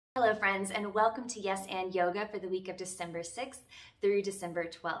Hello friends, and welcome to Yes and Yoga for the week of December 6th through December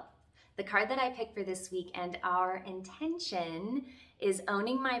 12th. The card that I picked for this week and our intention is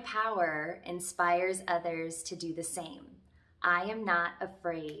owning my power inspires others to do the same. I am not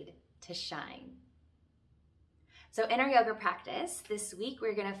afraid to shine. So in our yoga practice this week,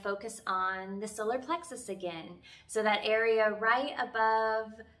 we're going to focus on the solar plexus again. So that area right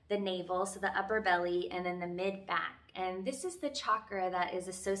above the navel, so the upper belly, and then the mid back. And this is the chakra that is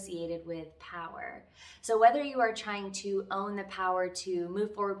associated with power. So whether you are trying to own the power to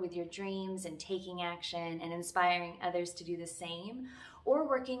move forward with your dreams and taking action and inspiring others to do the same, or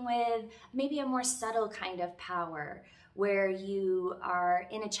working with maybe a more subtle kind of power where you are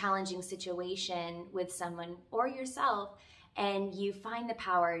in a challenging situation with someone or yourself and you find the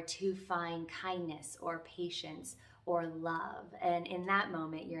power to find kindness or patience or love. And in that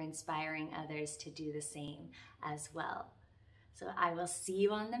moment, you're inspiring others to do the same as well. So I will see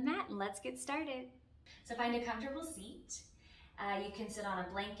you on the mat and let's get started. So find a comfortable seat. You can sit on a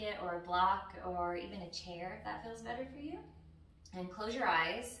blanket or a block or even a chair if that feels better for you. And close your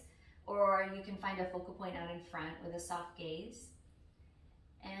eyes, or you can find a focal point out in front with a soft gaze.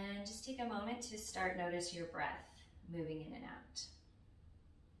 And just take a moment to start notice your breath moving in and out.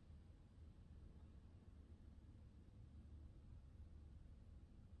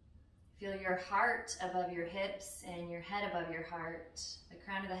 Feel your heart above your hips and your head above your heart. The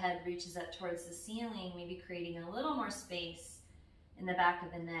crown of the head reaches up towards the ceiling, maybe creating a little more space in the back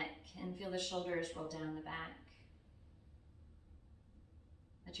of the neck, and feel the shoulders roll down the back.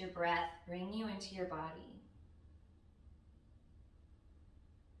 Let your breath bring you into your body.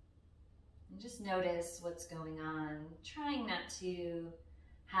 And just notice what's going on, trying not to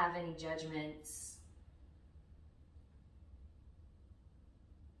have any judgments.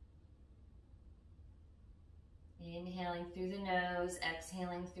 Inhaling through the nose,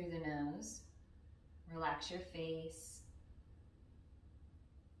 exhaling through the nose. Relax your face.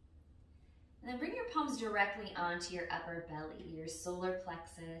 And then bring your palms directly onto your upper belly, your solar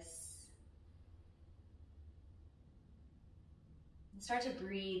plexus. And start to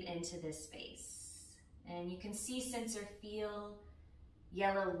breathe into this space. And you can see, sense, or feel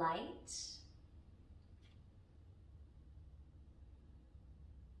yellow light.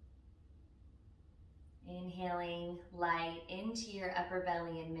 Inhaling light into your upper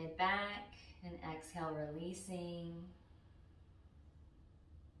belly and mid-back, and exhale, releasing.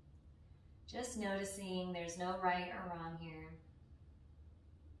 Just noticing there's no right or wrong here.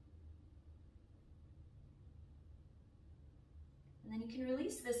 And then you can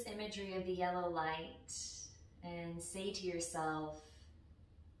release this imagery of the yellow light and say to yourself,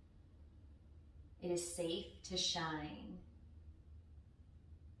 it is safe to shine.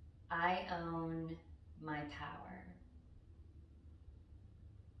 I own my power.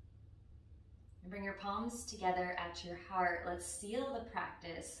 And bring your palms together at your heart. Let's seal the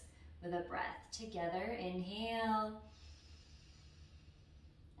practice with a breath together. Inhale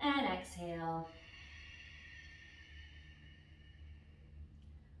and exhale.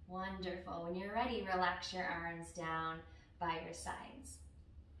 Wonderful. When you're ready, relax your arms down by your sides.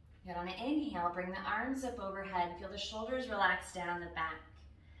 Good. On an inhale, bring the arms up overhead. Feel the shoulders relax down the back.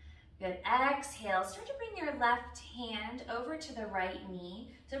 Good. Exhale. Start to bring your left hand over to the right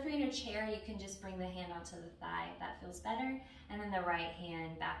knee. So if you're in a chair, you can just bring the hand onto the thigh if that feels better. And then the right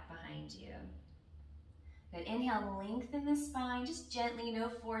hand back behind you. Good. Inhale, lengthen the spine, just gently, no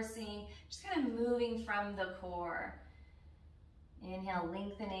forcing, just kind of moving from the core. Inhale,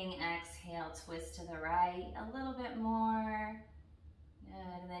 lengthening, exhale, twist to the right, a little bit more.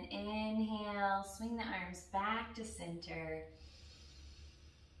 Good. And then inhale, swing the arms back to center.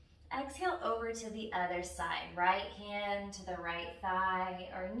 Exhale over to the other side. Right hand to the right thigh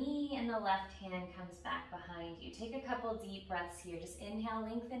or knee, and the left hand comes back behind you. Take a couple deep breaths here. Just inhale,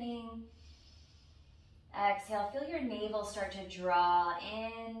 lengthening. Exhale, feel your navel start to draw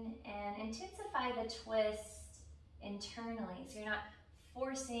in and intensify the twist internally. So you're not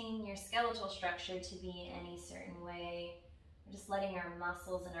forcing your skeletal structure to be in any certain way. We're just letting our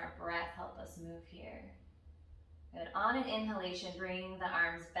muscles and our breath help us move here. Good. On an inhalation, bring the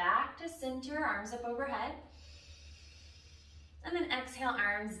arms back to center, arms up overhead. And then exhale,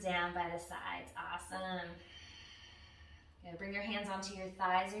 arms down by the sides. Awesome. Good. Bring your hands onto your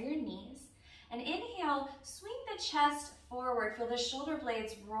thighs or your knees. And inhale, swing the chest forward. Feel the shoulder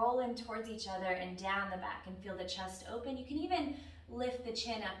blades roll in towards each other and down the back, and feel the chest open. You can even lift the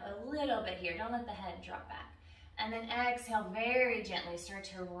chin up a little bit here. Don't let the head drop back. And then exhale, very gently start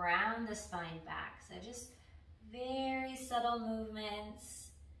to round the spine back. So just very subtle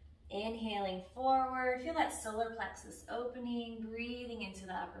movements. Inhaling forward, feel that solar plexus opening, breathing into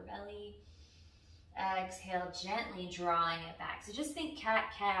the upper belly. Exhale, gently drawing it back. So just think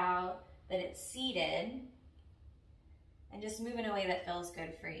cat-cow, that it's seated, and just move in a way that feels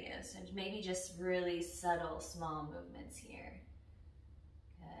good for you. So maybe just really subtle, small movements here.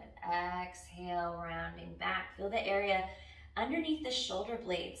 Good. Exhale, rounding back. Feel the area underneath the shoulder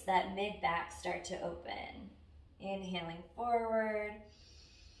blades, that mid-back start to open. Inhaling forward.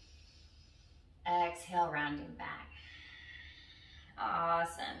 Exhale, rounding back.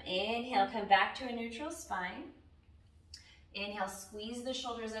 Awesome. Inhale, come back to a neutral spine. Inhale, squeeze the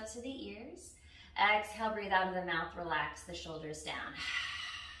shoulders up to the ears. Exhale, breathe out of the mouth, relax the shoulders down.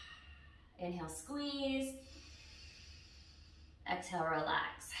 Inhale, squeeze. Exhale,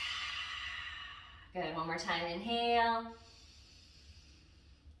 relax. Good, one more time, inhale.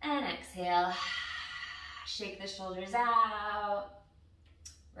 And exhale. Shake the shoulders out.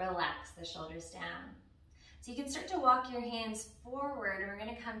 Relax the shoulders down. So you can start to walk your hands forward, and we're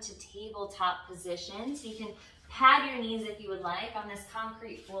gonna come to tabletop position. So you can pad your knees if you would like. On this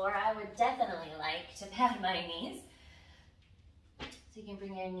concrete floor, I would definitely like to pad my knees. So you can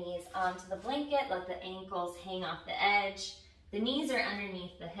bring your knees onto the blanket, let the ankles hang off the edge. The knees are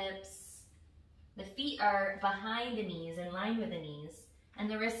underneath the hips. The feet are behind the knees, in line with the knees, and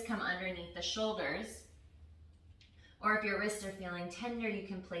the wrists come underneath the shoulders. Or if your wrists are feeling tender, you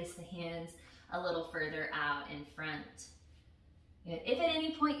can place the hands a little further out in front. If at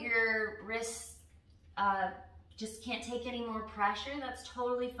any point your wrists just can't take any more pressure, that's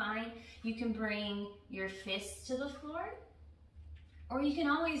totally fine. You can bring your fists to the floor, or you can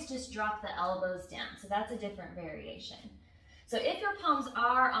always just drop the elbows down. So that's a different variation. So if your palms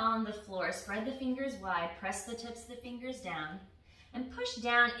are on the floor, spread the fingers wide, press the tips of the fingers down, and push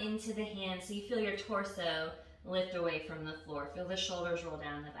down into the hands so you feel your torso lift away from the floor. Feel the shoulders roll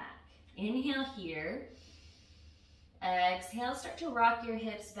down the back. Inhale here. Exhale, start to rock your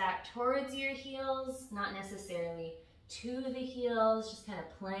hips back towards your heels, not necessarily to the heels, just kind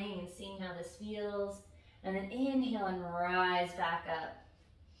of playing and seeing how this feels. And then inhale and rise back up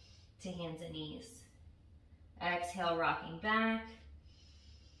to hands and knees. Exhale, rocking back.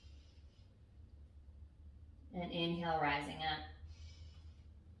 And inhale, rising up.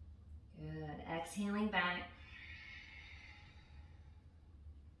 Good. Exhaling back.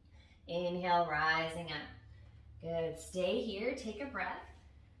 Inhale, rising up. Good. Stay here. Take a breath.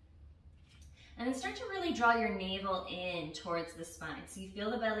 And then start to really draw your navel in towards the spine. So you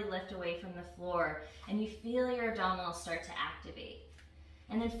feel the belly lift away from the floor, and you feel your abdominals start to activate.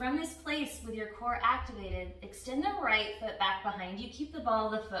 And then from this place, with your core activated, extend the right foot back behind you. Keep the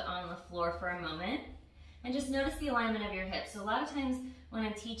ball of the foot on the floor for a moment. And just notice the alignment of your hips. So a lot of times when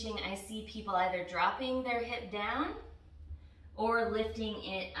I'm teaching, I see people either dropping their hip down or lifting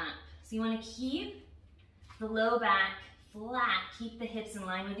it up. So you want to keep the low back flat, keep the hips in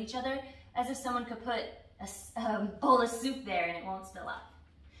line with each other, as if someone could put a bowl of soup there and it won't spill up.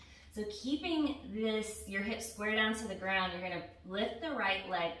 So keeping your hips square down to the ground, you're going to lift the right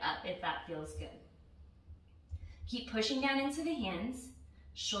leg up if that feels good. Keep pushing down into the hands,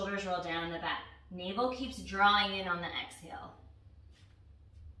 shoulders roll down the back. Navel keeps drawing in on the exhale.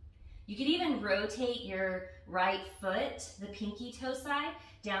 You could even rotate your right foot, the pinky toe side,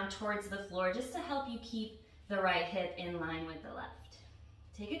 down towards the floor just to help you keep the right hip in line with the left.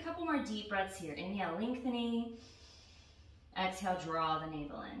 Take a couple more deep breaths here. Inhale, lengthening. Exhale, draw the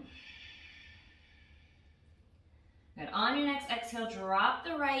navel in. Good. On your next exhale, drop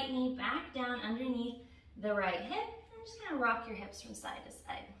the right knee back down underneath the right hip and just kind of rock your hips from side to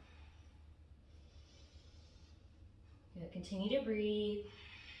side. Good. Continue to breathe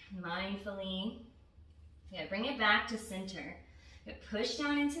mindfully. Good. Bring it back to center. Good. Push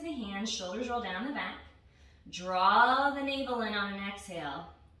down into the hands, shoulders roll down the back. Draw the navel in on an exhale,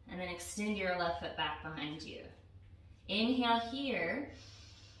 and then extend your left foot back behind you. Inhale here.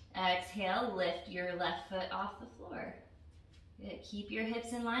 Exhale, lift your left foot off the floor. Good. Keep your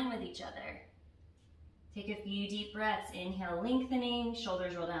hips in line with each other. Take a few deep breaths. Inhale, lengthening,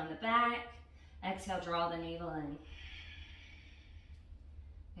 shoulders roll down the back. Exhale, draw the navel in.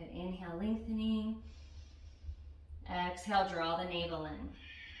 Good. Inhale, lengthening. Exhale, draw the navel in.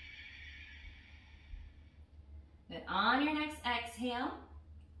 Good. On your next exhale,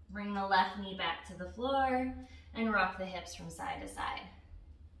 bring the left knee back to the floor and rock the hips from side to side.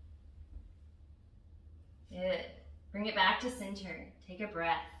 Good. Bring it back to center. Take a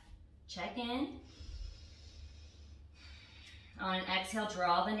breath. Check in. On an exhale,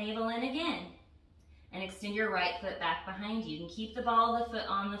 draw the navel in again. And extend your right foot back behind you. You can keep the ball of the foot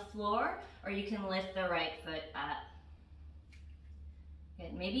on the floor, or you can lift the right foot up.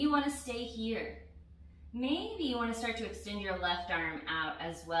 Good. Maybe you want to stay here. Maybe you want to start to extend your left arm out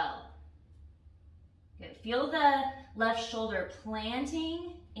as well. Good. Feel the left shoulder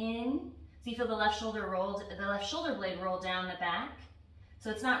planting in. So you feel the left shoulder blade roll down the back. So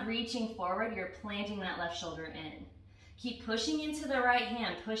it's not reaching forward, you're planting that left shoulder in. Keep pushing into the right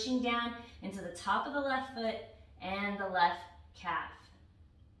hand, pushing down into the top of the left foot and the left calf,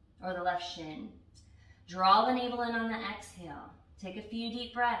 or the left shin. Draw the navel in on the exhale. Take a few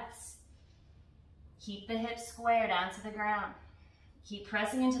deep breaths. Keep the hips square down to the ground. Keep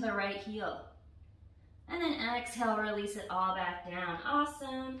pressing into the right heel. And then exhale, release it all back down.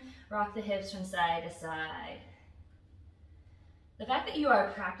 Awesome. Rock the hips from side to side. The fact that you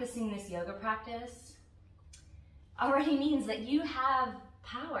are practicing this yoga practice already means that you have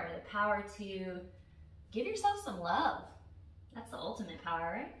power, the power to give yourself some love. That's the ultimate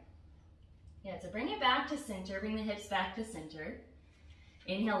power, right? Yeah, so bring it back to center, bring the hips back to center.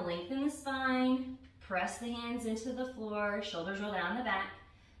 Inhale, lengthen the spine, press the hands into the floor, shoulders roll down the back.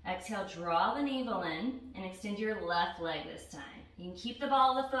 Exhale, draw the navel in and extend your left leg this time. You can keep the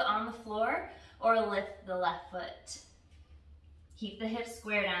ball of the foot on the floor or lift the left foot. Keep the hips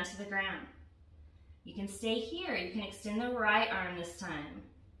square down to the ground. You can stay here. You can extend the right arm this time.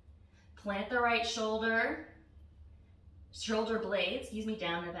 Plant the right shoulder blade,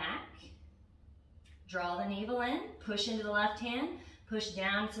 down the back. Draw the navel in, push into the left hand, push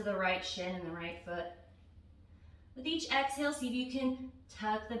down to the right shin and the right foot. With each exhale, see if you can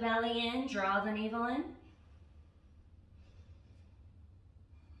tuck the belly in, draw the navel in.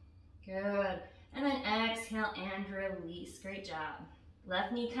 Good. And then exhale and release. Great job.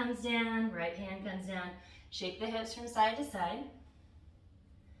 Left knee comes down, right hand comes down. Shake the hips from side to side.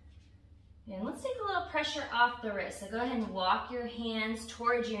 And let's take a little pressure off the wrist. So go ahead and walk your hands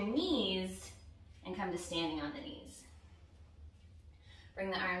towards your knees and come to standing on the knees.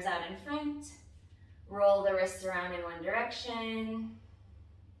 Bring the arms out in front. Roll the wrists around in one direction.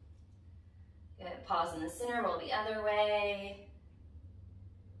 Good. Pause in the center, roll the other way.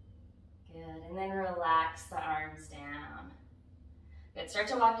 Good. And then relax the arms down. Good. Start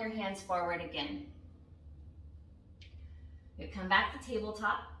to walk your hands forward again. Good. Come back to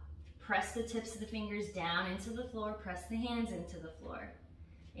tabletop. Press the tips of the fingers down into the floor. Press the hands into the floor.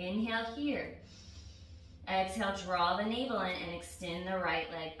 Inhale here. Exhale, draw the navel in and extend the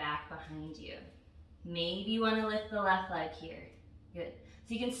right leg back behind you. Maybe you want to lift the left leg here. Good.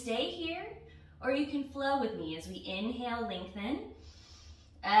 So you can stay here or you can flow with me as we inhale, lengthen.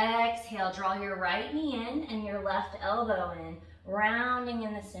 Exhale, draw your right knee in and your left elbow in, rounding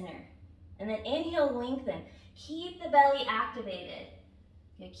in the center. And then inhale, lengthen. Keep the belly activated.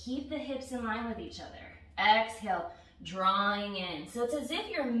 Okay, keep the hips in line with each other. Exhale, drawing in. So it's as if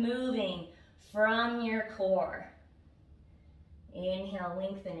you're moving from your core. Inhale,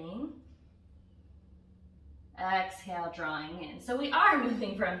 lengthening. Exhale, drawing in. So we are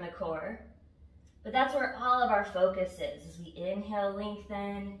moving from the core, but that's where all of our focus is. As we inhale,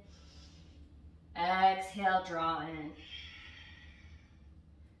 lengthen. Exhale, draw in.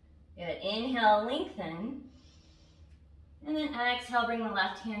 Good. Inhale, lengthen. And then exhale, bring the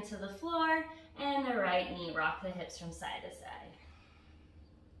left hand to the floor and the right knee. Rock the hips from side to side.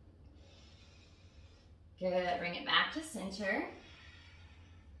 Good. Bring it back to center.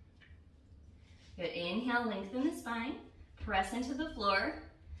 Good. Inhale, lengthen the spine. Press into the floor.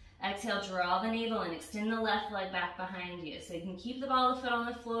 Exhale, draw the navel and extend the left leg back behind you. So you can keep the ball of the foot on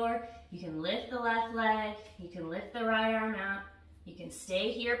the floor. You can lift the left leg. You can lift the right arm out. You can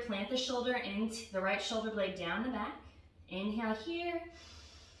stay here. Plant the shoulder into the right shoulder blade down the back. Inhale here.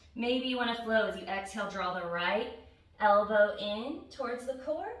 Maybe you want to flow as you exhale, draw the right elbow in towards the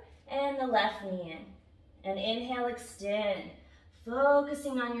core and the left knee in. And inhale, extend.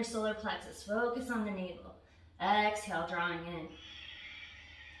 Focusing on your solar plexus. Focus on the navel. Exhale, drawing in.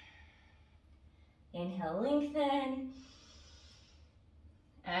 Inhale, lengthen.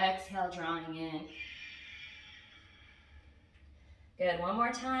 Exhale, drawing in. Good. One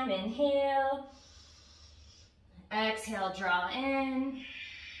more time. Inhale. Exhale, draw in.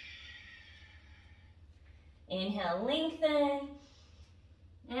 Inhale, lengthen.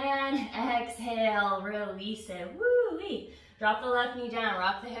 And exhale, release it. Woo-wee. Drop the left knee down.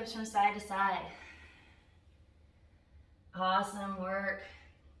 Rock the hips from side to side. Awesome work.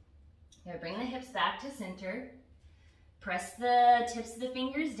 Now bring the hips back to center. Press the tips of the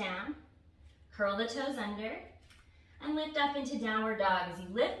fingers down. Curl the toes under. And lift up into downward dog. As you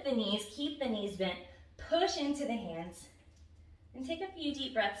lift the knees, keep the knees bent. Push into the hands. And take a few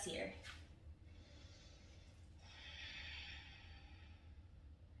deep breaths here.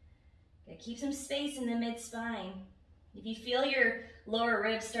 Good. Keep some space in the mid-spine. If you feel your lower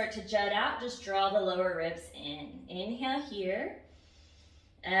ribs start to jut out, just draw the lower ribs in. Inhale here.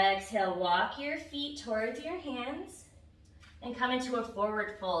 Exhale, walk your feet towards your hands and come into a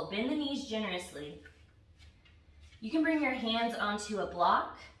forward fold. Bend the knees generously. You can bring your hands onto a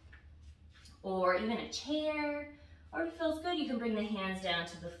block or even a chair, or if it feels good, you can bring the hands down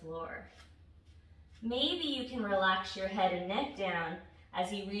to the floor. Maybe you can relax your head and neck down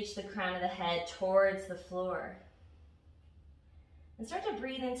as you reach the crown of the head towards the floor. And start to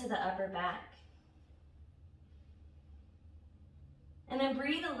breathe into the upper back. And then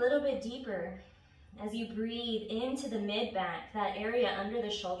breathe a little bit deeper as you breathe into the mid-back, that area under the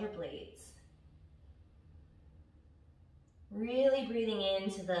shoulder blades. Really breathing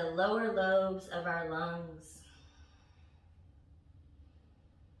into the lower lobes of our lungs.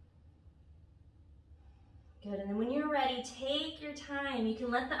 Good, and then when you're ready, take your time. You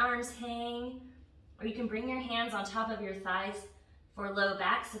can let the arms hang, or you can bring your hands on top of your thighs for low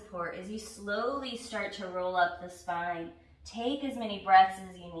back support as you slowly start to roll up the spine. Take as many breaths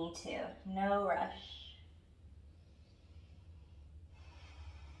as you need to, no rush.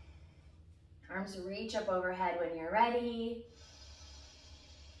 Arms reach up overhead when you're ready.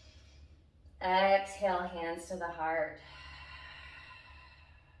 Exhale, hands to the heart.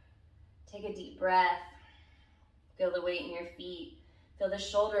 Take a deep breath. Feel the weight in your feet. Feel the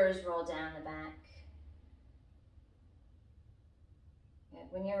shoulders roll down the back. Good.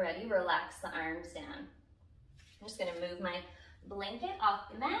 When you're ready, relax the arms down. I'm just gonna move my blanket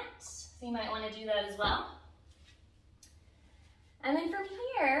off the mat, so you might wanna do that as well. And then from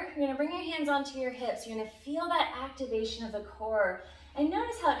here, you're gonna bring your hands onto your hips. You're gonna feel that activation of the core. And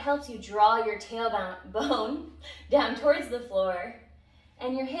notice how it helps you draw your tailbone down towards the floor.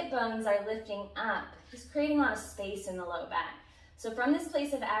 And your hip bones are lifting up, just creating a lot of space in the low back. So from this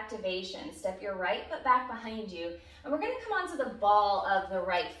place of activation, step your right foot back behind you. And we're gonna come onto the ball of the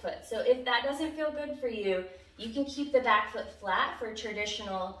right foot. So if that doesn't feel good for you, you can keep the back foot flat for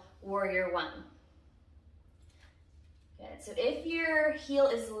traditional warrior one. Good, so if your heel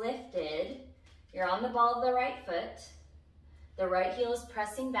is lifted, you're on the ball of the right foot, the right heel is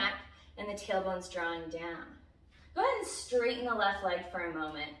pressing back and the tailbone's drawing down. Go ahead and straighten the left leg for a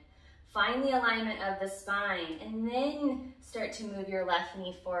moment. Find the alignment of the spine and then start to move your left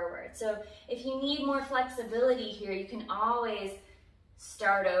knee forward. So if you need more flexibility here, you can always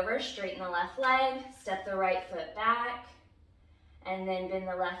start over, straighten the left leg, step the right foot back, and then bend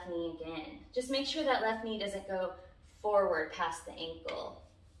the left knee again. Just make sure that left knee doesn't go forward past the ankle.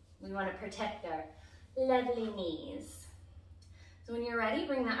 We want to protect our lovely knees. So when you're ready,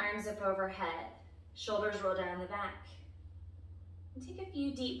 bring the arms up overhead. Shoulders roll down the back. And take a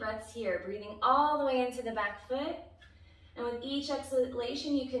few deep breaths here, breathing all the way into the back foot. And with each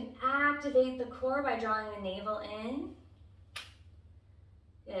exhalation, you can activate the core by drawing the navel in.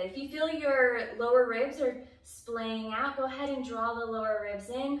 Good. If you feel your lower ribs are splaying out, go ahead and draw the lower ribs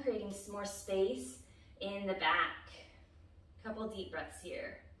in, creating some more space in the back. A couple deep breaths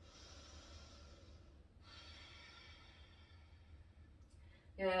here.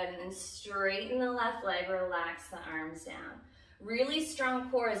 Good, and then straighten the left leg, relax the arms down. Really strong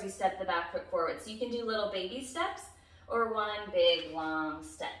core as you step the back foot forward. So you can do little baby steps or one big long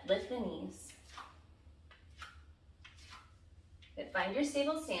step. Lift the knees. Good, find your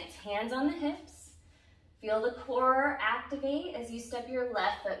stable stance, hands on the hips. Feel the core activate as you step your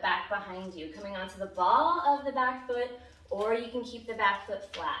left foot back behind you, coming onto the ball of the back foot, or you can keep the back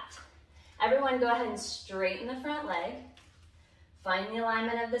foot flat. Everyone go ahead and straighten the front leg. Find the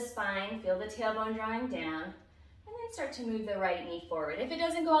alignment of the spine, feel the tailbone drawing down, and then start to move the right knee forward. If it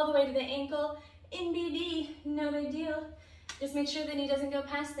doesn't go all the way to the ankle, NBD, no big deal. Just make sure the knee doesn't go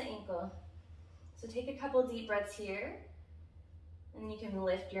past the ankle. So take a couple deep breaths here, and then you can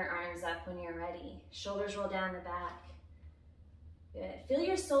lift your arms up when you're ready. Shoulders roll down the back. Good. Feel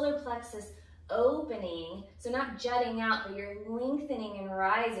your solar plexus opening, so not jutting out, but you're lengthening and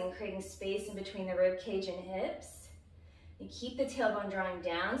rising, creating space in between the rib cage and hips. You keep the tailbone drawing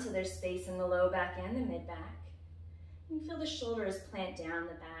down so there's space in the low back and the mid back. And feel the shoulders plant down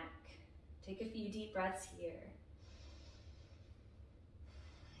the back. Take a few deep breaths here.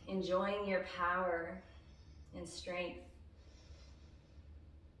 Enjoying your power and strength.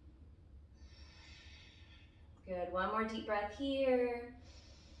 Good, one more deep breath here.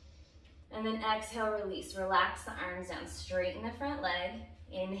 And then exhale, release. Relax the arms down, straighten the front leg.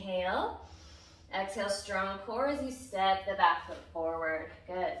 Inhale. Exhale, strong core as you step the back foot forward.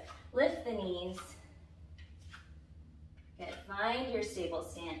 Good. Lift the knees. Good. Find your stable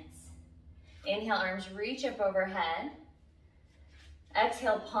stance. Inhale, arms reach up overhead.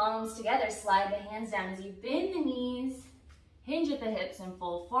 Exhale, palms together. Slide the hands down as you bend the knees Hinge at the hips and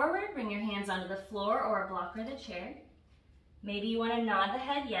fold forward. Bring your hands onto the floor or a block or the chair. Maybe you want to nod the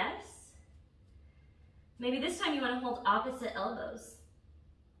head, yes. Maybe this time you want to hold opposite elbows.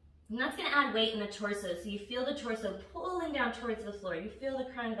 And that's going to add weight in the torso. So you feel the torso pulling down towards the floor. You feel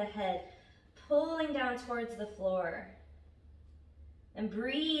the crown of the head pulling down towards the floor. And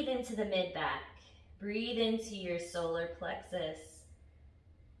breathe into the mid-back. Breathe into your solar plexus.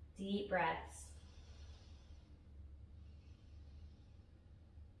 Deep breaths.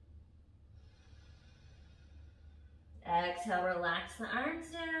 Exhale, relax the arms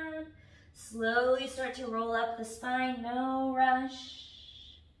down. Slowly start to roll up the spine, no rush.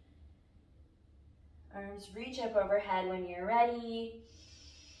 Arms reach up overhead when you're ready.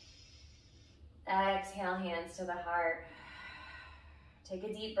 Exhale, hands to the heart. Take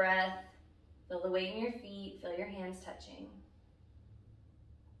a deep breath. Feel the weight in your feet, feel your hands touching.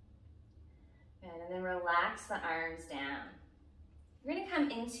 Good, and then relax the arms down. You're gonna come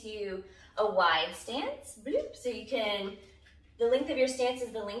into a wide stance, bloop, so you can, the length of your stance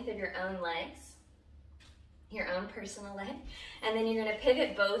is the length of your own legs, your own personal leg, and then you're gonna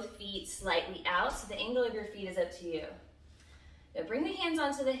pivot both feet slightly out, so the angle of your feet is up to you. Now bring the hands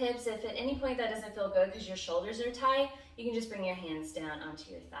onto the hips. If at any point that doesn't feel good because your shoulders are tight, you can just bring your hands down onto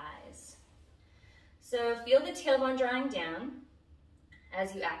your thighs. So feel the tailbone drawing down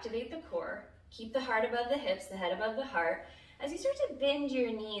as you activate the core. Keep the heart above the hips, the head above the heart, as you start to bend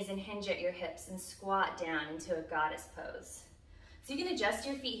your knees and hinge at your hips and squat down into a goddess pose. So you can adjust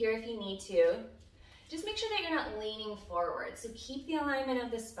your feet here if you need to. Just make sure that you're not leaning forward. So keep the alignment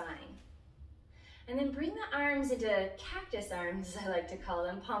of the spine. And then bring the arms into cactus arms, as I like to call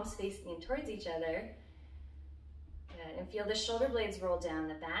them, palms facing towards each other. Good. And feel the shoulder blades roll down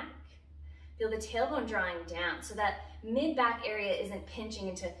the back. Feel the tailbone drawing down so that mid-back area isn't pinching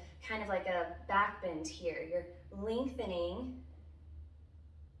into kind of like a back bend here. You're lengthening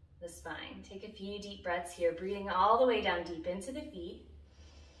the spine. Take a few deep breaths here, breathing all the way down deep into the feet.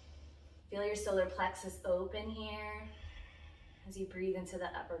 Feel your solar plexus open here as you breathe into the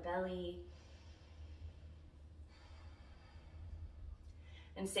upper belly.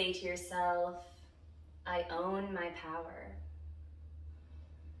 And say to yourself, I own my power.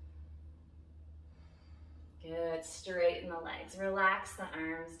 Good, straighten the legs, relax the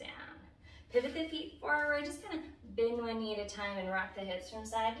arms down. Pivot the feet forward, just kind of bend one knee at a time and rock the hips from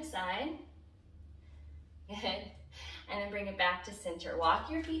side to side. Good, and then bring it back to center.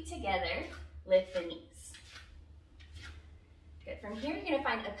 Walk your feet together, lift the knees. Good, from here you're gonna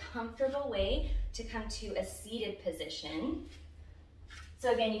find a comfortable way to come to a seated position.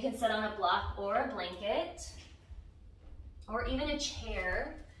 So again, you can sit on a block or a blanket, or even a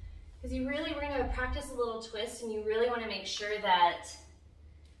chair, because we're gonna practice a little twist and you really wanna make sure that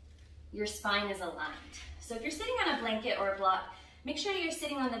your spine is aligned. So if you're sitting on a blanket or a block, make sure you're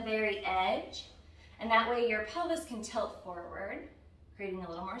sitting on the very edge, and that way your pelvis can tilt forward, creating a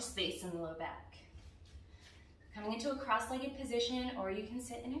little more space in the low back. Coming into a cross-legged position, or you can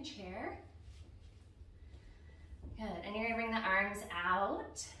sit in a chair. Good, and you're gonna bring the arms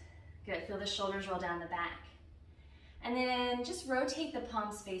out. Good, feel the shoulders roll down the back. And then just rotate the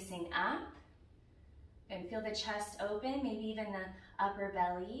palms facing up. And feel the chest open, maybe even the upper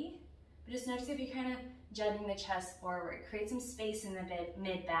belly. But just notice if you're kind of jutting the chest forward. Create some space in the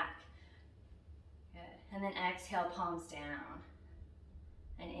mid-back. Good, and then exhale, palms down.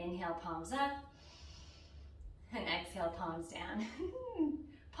 And inhale, palms up. And exhale, palms down.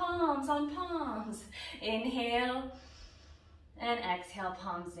 Palms on palms. Inhale and exhale,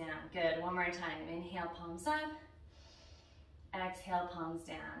 palms down. Good, one more time. Inhale, palms up. Exhale, palms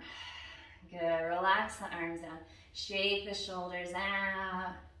down. Good, relax the arms down. Shake the shoulders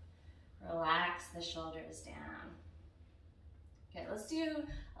out. Relax the shoulders down. Good, let's do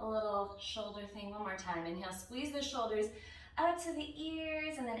a little shoulder thing one more time. Inhale, squeeze the shoulders up to the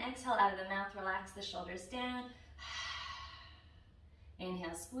ears, and then exhale out of the mouth, relax the shoulders down.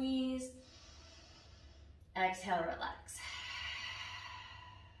 Inhale, squeeze. Exhale, relax.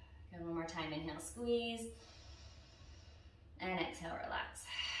 Good, one more time. Inhale, squeeze. And exhale, relax.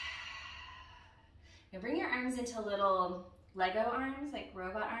 Now bring your arms into little Lego arms, like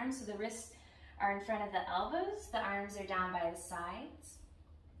robot arms. So the wrists are in front of the elbows. The arms are down by the sides.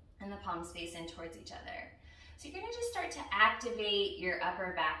 And the palms face in towards each other. So you're gonna just start to activate your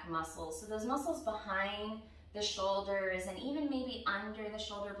upper back muscles. So those muscles behind the shoulders and even maybe under the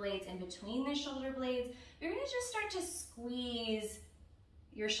shoulder blades, in between the shoulder blades, you're gonna just start to squeeze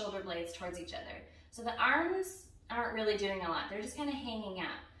your shoulder blades towards each other. So the arms aren't really doing a lot. They're just kind of hanging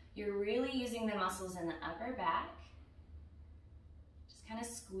out. You're really using the muscles in the upper back. Just kind of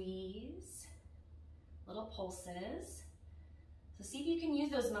squeeze, little pulses. So see if you can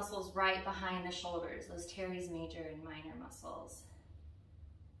use those muscles right behind the shoulders, those teres major and minor muscles.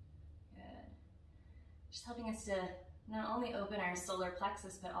 Good. Just helping us to not only open our solar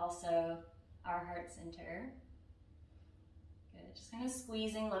plexus, but also our heart center. Good. Just kind of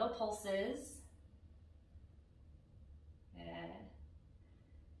squeezing little pulses. Good.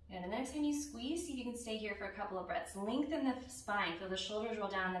 And the next time you squeeze, see if you can stay here for a couple of breaths. Lengthen the spine, feel the shoulders roll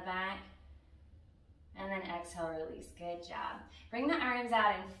down the back. And then exhale, release. Good job. Bring the arms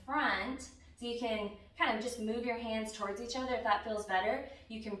out in front so you can kind of just move your hands towards each other if that feels better.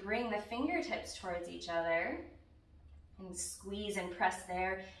 You can bring the fingertips towards each other and squeeze and press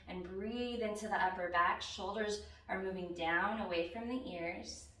there and breathe into the upper back. Shoulders are moving down away from the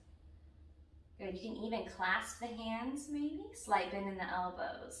ears. Good. You can even clasp the hands maybe, slight bend in the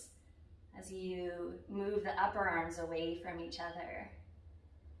elbows as you move the upper arms away from each other.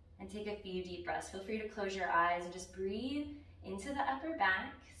 And take a few deep breaths. Feel free to close your eyes and just breathe into the upper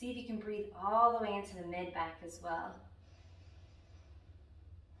back. See if you can breathe all the way into the mid back as well.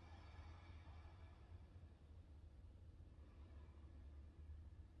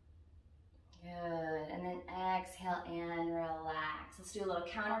 Good. And then exhale and relax. Let's do a little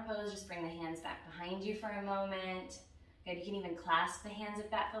counter pose. Just bring the hands back behind you for a moment. Good. You can even clasp the hands if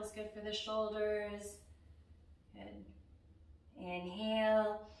that feels good for the shoulders. Good.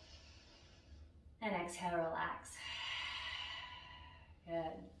 Inhale. And exhale, relax.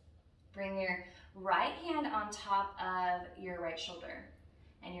 Good. Bring your right hand on top of your right shoulder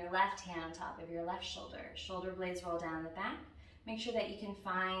and your left hand on top of your left shoulder. Shoulder blades roll down the back. Make sure that you can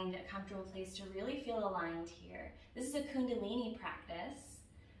find a comfortable place to really feel aligned here. This is a Kundalini practice,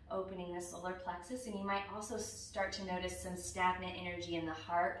 opening the solar plexus, and you might also start to notice some stagnant energy in the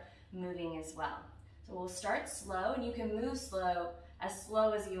heart moving as well. So we'll start slow, and you can move slow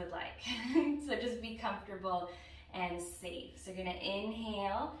as you would like. So just be comfortable and safe. So you're gonna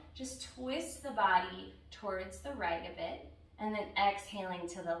inhale, just twist the body towards the right a bit, and then exhaling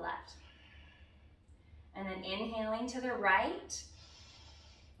to the left. And then inhaling to the right,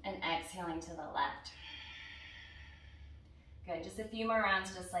 and exhaling to the left. Good, just a few more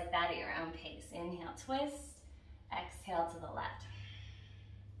rounds just like that at your own pace. Inhale, twist, exhale to the left.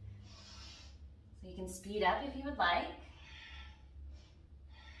 So you can speed up if you would like.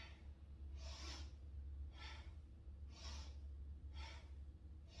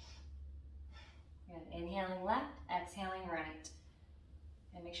 Inhaling left, exhaling right.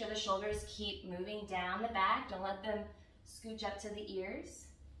 And make sure the shoulders keep moving down the back. Don't let them scooch up to the ears.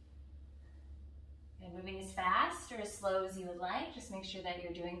 And moving as fast or as slow as you would like. Just make sure that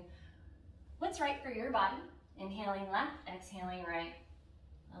you're doing what's right for your body. Inhaling left, exhaling right.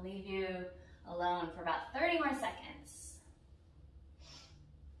 I'll leave you alone for about 30 more seconds.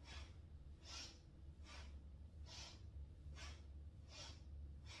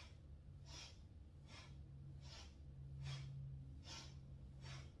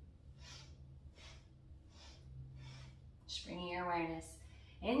 Bringing your awareness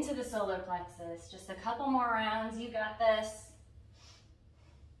into the solar plexus. Just a couple more rounds. You got this.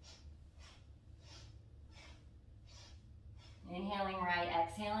 Inhaling right,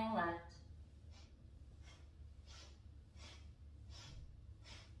 exhaling left.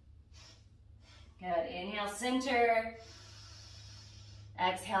 Good. Inhale, center.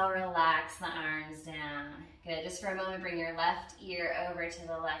 Exhale, relax the arms down. Good. Just for a moment, bring your left ear over to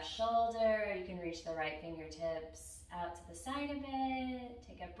the left shoulder. You can reach the right fingertips out to the side a bit.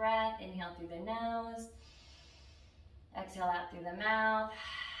 Take a breath. Inhale through the nose. Exhale out through the mouth.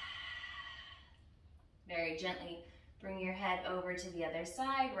 Very gently bring your head over to the other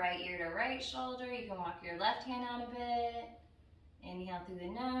side. Right ear to right shoulder. You can walk your left hand out a bit. Inhale through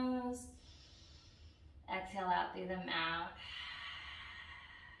the nose. Exhale out through the mouth.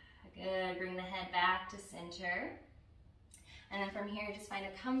 Good. Bring the head back to center. And then from here, just find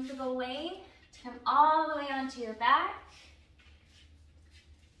a comfortable way to come all the way onto your back.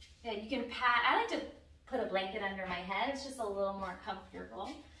 Good. You can pat. I like to put a blanket under my head. It's just a little more comfortable.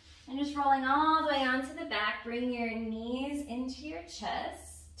 And just rolling all the way onto the back. Bring your knees into your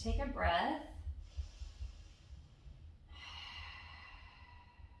chest. Take a breath.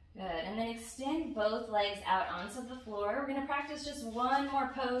 Good. And then extend both legs out onto the floor. We're going to practice just one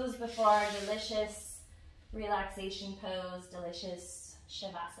more pose before our delicious relaxation pose, delicious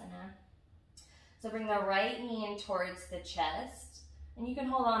Shavasana. So bring the right knee in towards the chest. And you can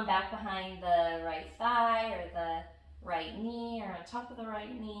hold on back behind the right thigh or the right knee or on top of the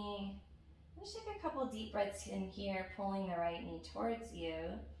right knee. Just take a couple deep breaths in here, pulling the right knee towards you.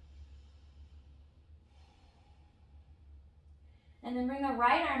 And then bring the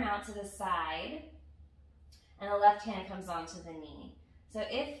right arm out to the side. and the left hand comes onto the knee. So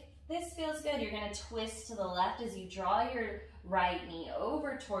if this feels good, you're going to twist to the left as you draw your right knee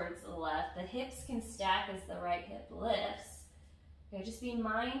over towards the left. The hips can stack as the right hip lifts. Okay, just be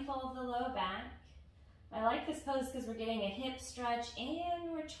mindful of the low back. I like this pose because we're getting a hip stretch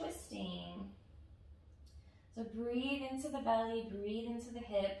and we're twisting. So breathe into the belly, breathe into the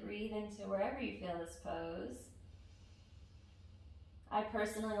hip, breathe into wherever you feel this pose. I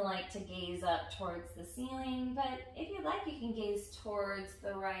personally like to gaze up towards the ceiling, but if you'd like, you can gaze towards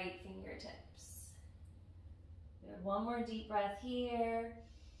the right fingertips. Good. One more deep breath here.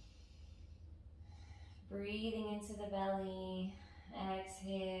 Breathing into the belly.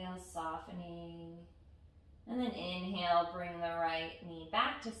 Exhale, softening. And then inhale, bring the right knee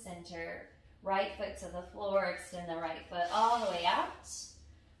back to center. Right foot to the floor, extend the right foot all the way out.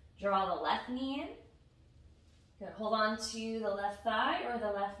 Draw the left knee in. Good. Hold on to the left thigh or the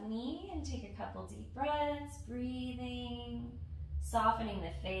left knee and take a couple deep breaths, breathing, softening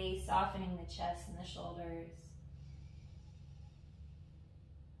the face, softening the chest and the shoulders.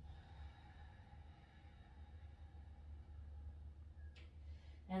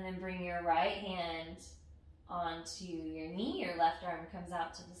 And then bring your right hand onto your knee. Your left arm comes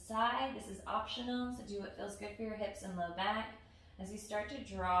out to the side. This is optional, so do what feels good for your hips and low back. As you start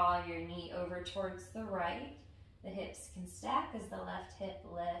to draw your knee over towards the right, the hips can stack as the left hip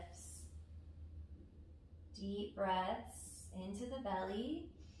lifts. Deep breaths into the belly,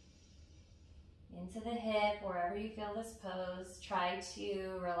 into the hip, wherever you feel this pose. Try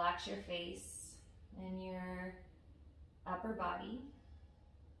to relax your face and your upper body.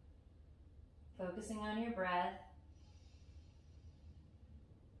 Focusing on your breath.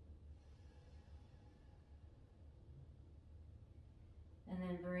 And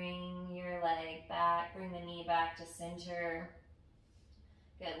then bring your leg back, bring the knee back to center.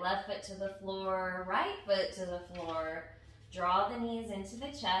 Good, left foot to the floor, right foot to the floor. Draw the knees into the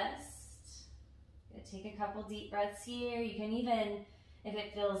chest. Good, take a couple deep breaths here. You can even, if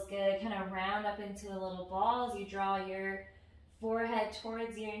it feels good, kind of round up into a little ball as you draw your forehead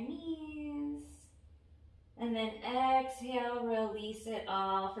towards your knees. And then exhale, release it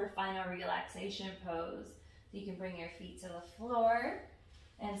all for final relaxation pose. So you can bring your feet to the floor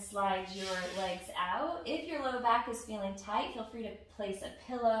and slide your legs out. If your low back is feeling tight, feel free to place a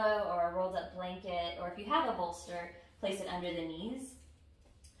pillow or a rolled up blanket, or if you have a bolster, place it under the knees.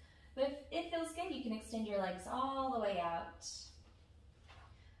 But if it feels good, you can extend your legs all the way out.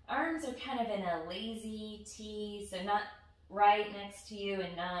 Arms are kind of in a lazy T, so not right next to you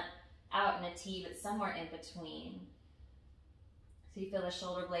and not out in a T, but somewhere in between. So you feel the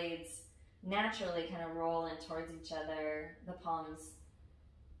shoulder blades naturally kind of roll in towards each other, the palms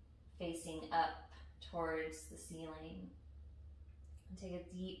facing up towards the ceiling. And take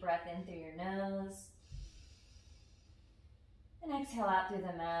a deep breath in through your nose. And exhale out through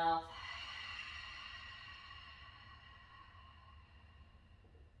the mouth.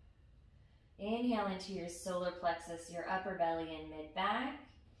 Inhale into your solar plexus, your upper belly and mid-back.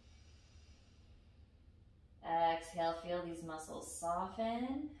 Exhale, feel these muscles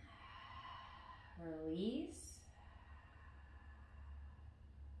soften. Release.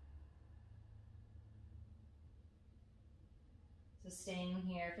 So staying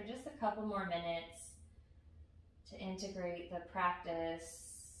here for just a couple more minutes to integrate the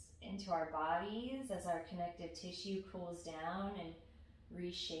practice into our bodies as our connective tissue cools down and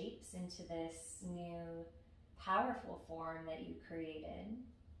reshapes into this new powerful form that you created.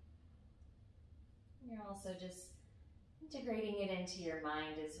 You're also just integrating it into your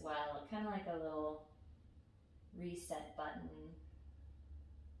mind as well, kind of like a little reset button.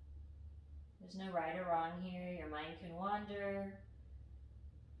 There's no right or wrong here. Your mind can wander.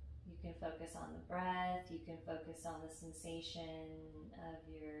 You can focus on the breath. You can focus on the sensation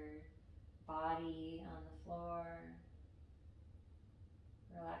of your body on the floor.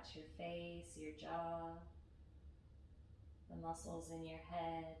 Relax your face, your jaw, the muscles in your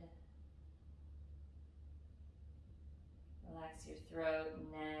head. Relax your throat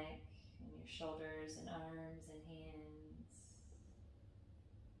and neck and your shoulders and arms and hands.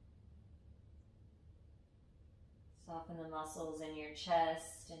 Soften the muscles in your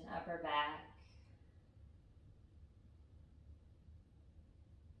chest and upper back.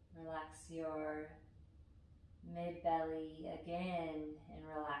 Relax your mid-belly again and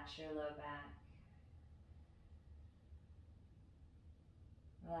relax your low back.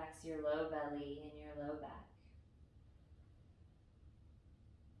 Relax your low belly and your low back.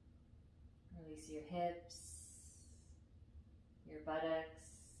 Release your hips, your buttocks,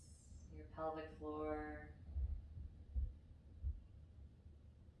 your pelvic floor,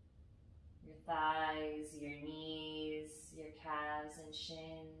 your thighs, your knees, your calves and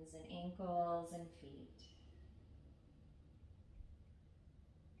shins and ankles and feet.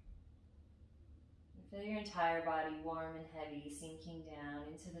 Feel your entire body warm and heavy, sinking down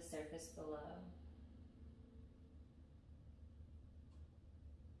into the surface below.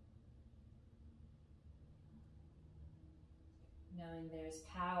 Knowing there's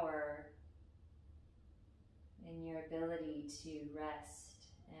power in your ability to rest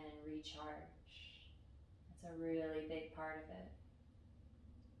and recharge. That's a really big part of it.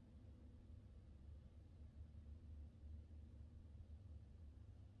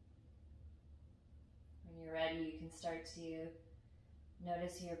 When you're ready, you can start to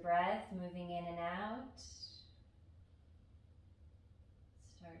notice your breath moving in and out.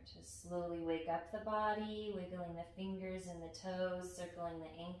 Start to slowly wake up the body, wiggling the fingers and the toes, circling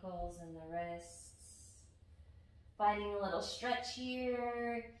the ankles and the wrists. Finding a little stretch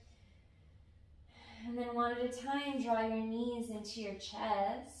here. And then one at a time, draw your knees into your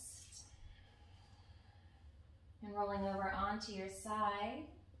chest. And rolling over onto your side.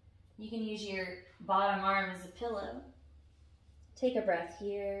 You can use your bottom arm as a pillow. Take a breath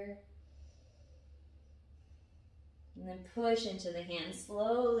here. And then push into the hands.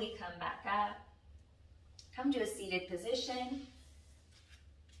 Slowly come back up. Come to a seated position.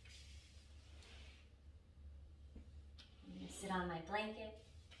 I'm going to sit on my blanket.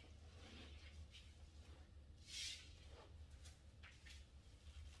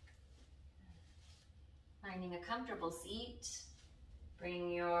 Finding a comfortable seat.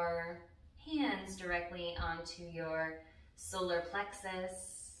 Bring your hands directly onto your solar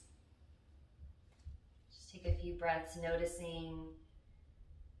plexus. Just take a few breaths, noticing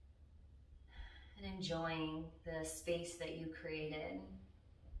and enjoying the space that you created.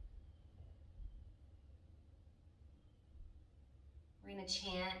 We're going to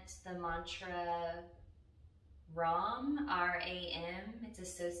chant the mantra RAM, R-A-M. It's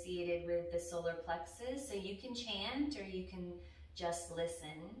associated with the solar plexus, so you can chant or you can just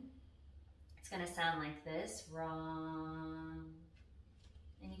listen. It's going to sound like this, RAM.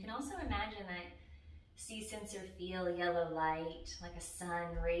 And you can also imagine that see, sense, or feel yellow light, like a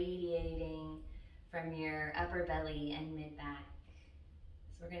sun radiating from your upper belly and mid-back.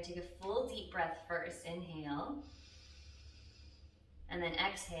 So we're going to take a full deep breath first. Inhale. And then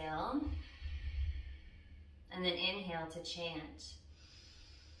exhale. And then inhale to chant.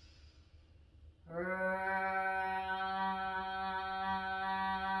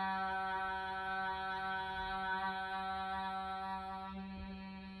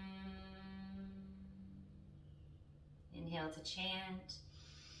 Inhale to chant.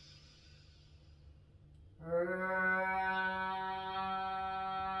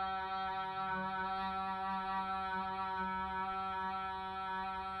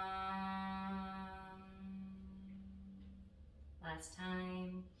 Last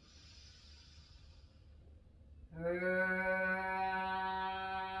time.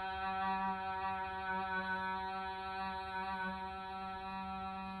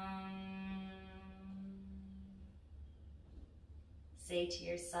 Say to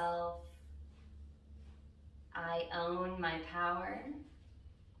yourself, I own my power.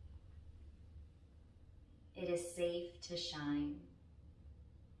 It is safe to shine.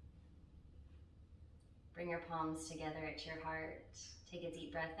 Bring your palms together at your heart. Take a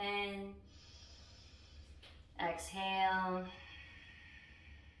deep breath in. Exhale.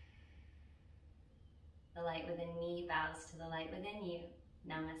 The light within me bows to the light within you.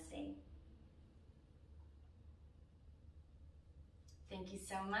 Namaste. Thank you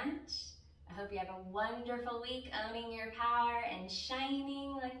so much. I hope you have a wonderful week owning your power and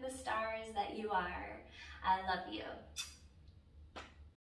shining like the stars that you are. I love you.